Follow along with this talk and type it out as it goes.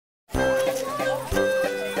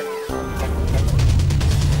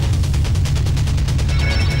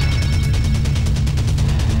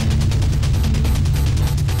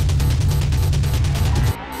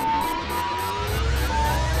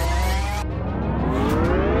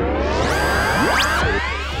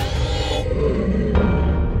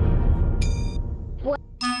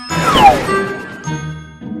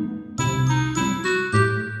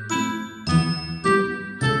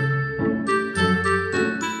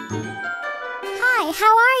Hi,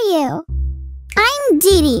 how are you? I'm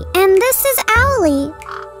Didi, and this is Owly.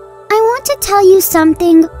 I want to tell you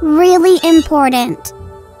something really important.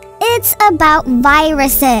 It's about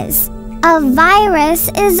viruses. A virus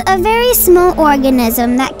is a very small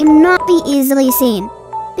organism that cannot be easily seen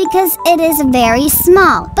because it is very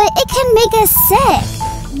small, but it can make us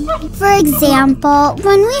sick. For example,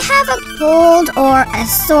 when we have a cold or a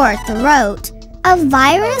sore throat, a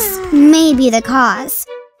virus may be the cause.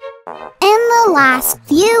 In the last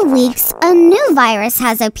few weeks, a new virus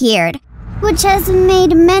has appeared, which has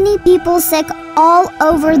made many people sick all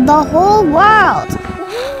over the whole world.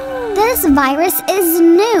 This virus is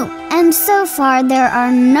new, and so far there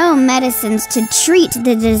are no medicines to treat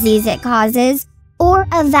the disease it causes or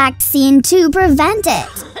a vaccine to prevent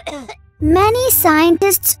it. Many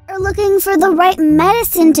scientists are looking for the right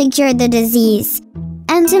medicine to cure the disease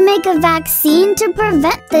and to make a vaccine to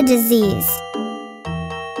prevent the disease.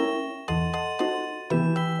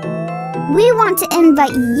 We want to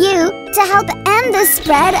invite you to help end the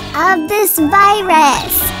spread of this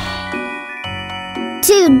virus.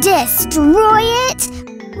 To destroy it,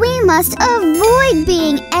 we must avoid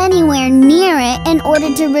being anywhere near it in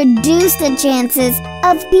order to reduce the chances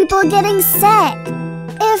of people getting sick.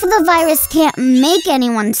 If the virus can't make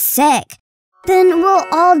anyone sick, then we'll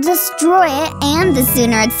all destroy it, and the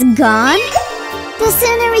sooner it's gone, the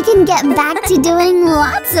sooner we can get back to doing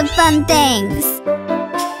lots of fun things.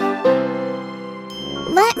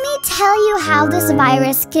 Let me tell you how this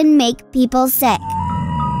virus can make people sick.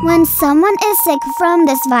 When someone is sick from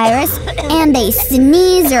this virus and they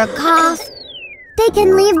sneeze or cough, they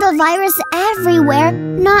can leave the virus everywhere,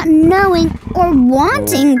 not knowing or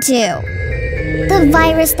wanting to. The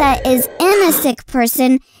virus that is in a sick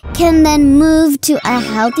person can then move to a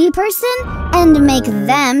healthy person and make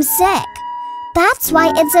them sick. That's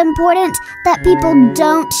why it's important that people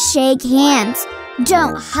don't shake hands,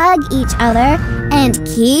 don't hug each other, and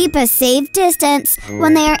keep a safe distance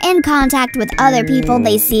when they are in contact with other people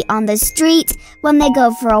they see on the street, when they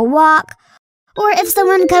go for a walk, or if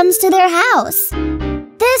someone comes to their house.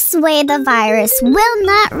 This way the virus will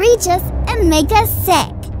not reach us and make us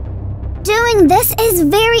sick. Doing this is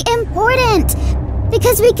very important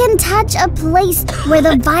because we can touch a place where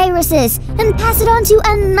the virus is and pass it on to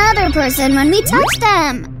another person when we touch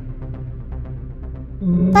them.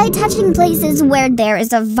 By touching places where there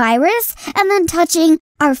is a virus and then touching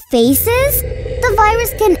our faces, the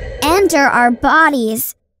virus can enter our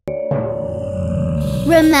bodies.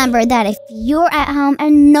 Remember that if you're at home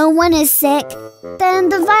and no one is sick, then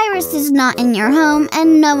the virus is not in your home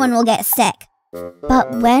and no one will get sick. But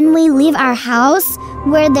when we leave our house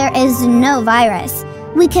where there is no virus,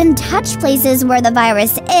 we can touch places where the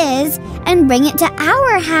virus is and bring it to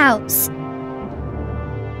our house.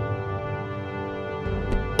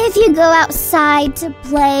 If you go outside to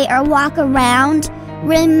play or walk around,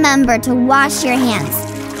 remember to wash your hands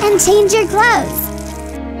and change your clothes.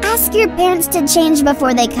 Ask your parents to change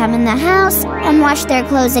before they come in the house and wash their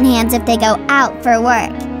clothes and hands if they go out for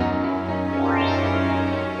work.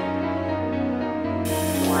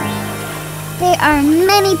 There are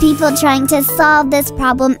many people trying to solve this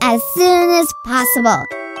problem as soon as possible.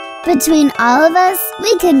 Between all of us,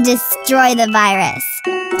 we can destroy the virus.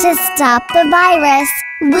 To stop the virus,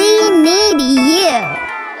 we need you.